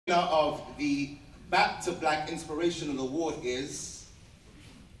Of the Back to Black Inspirational Award is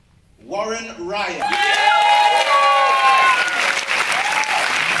Warren Ryan.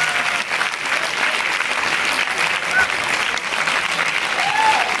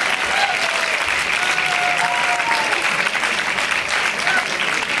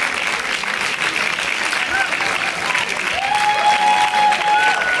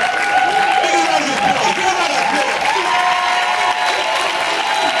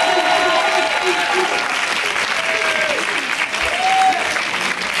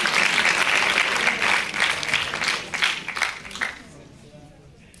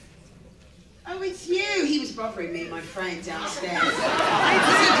 Bothering me and my friend downstairs. I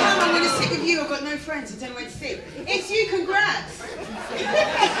said, come, I'm going to sit with you. I've got no friends. I don't know where to sit. It's you, congrats.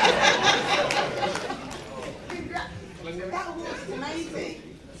 Congrats. That award's amazing.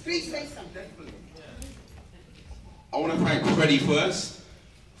 Please say something. I want to thank Freddie first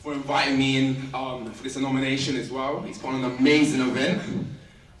for inviting me in for this nomination as well. It's been an amazing event.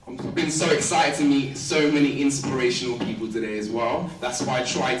 I've been so excited to meet so many inspirational people today as well. That's why I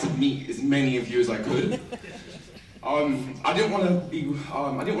tried to meet as many of you as I could. I didn't want a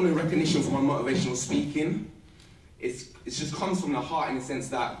recognition for my motivational speaking. It just comes from the heart in the sense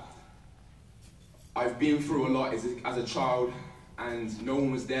that I've been through a lot as a child, and no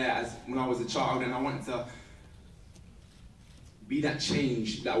one was there when I was a child, and I wanted to be that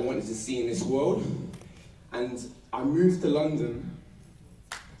change that I wanted to see in this world. And I moved to London.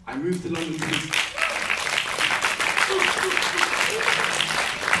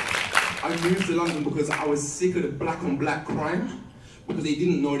 Because I was sick of the black on black crime, because they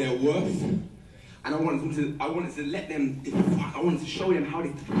didn't know their worth, and I wanted to let them define. I wanted to show them how they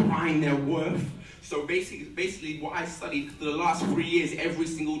define their worth. So basically what I studied for the last 3 years every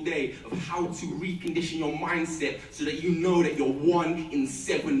single day of how to recondition your mindset so that you know that you're 1 in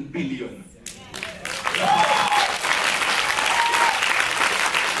 7 billion.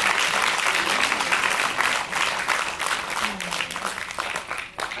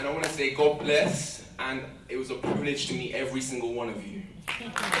 And I want to say God bless, and it was a privilege to meet every single one of you.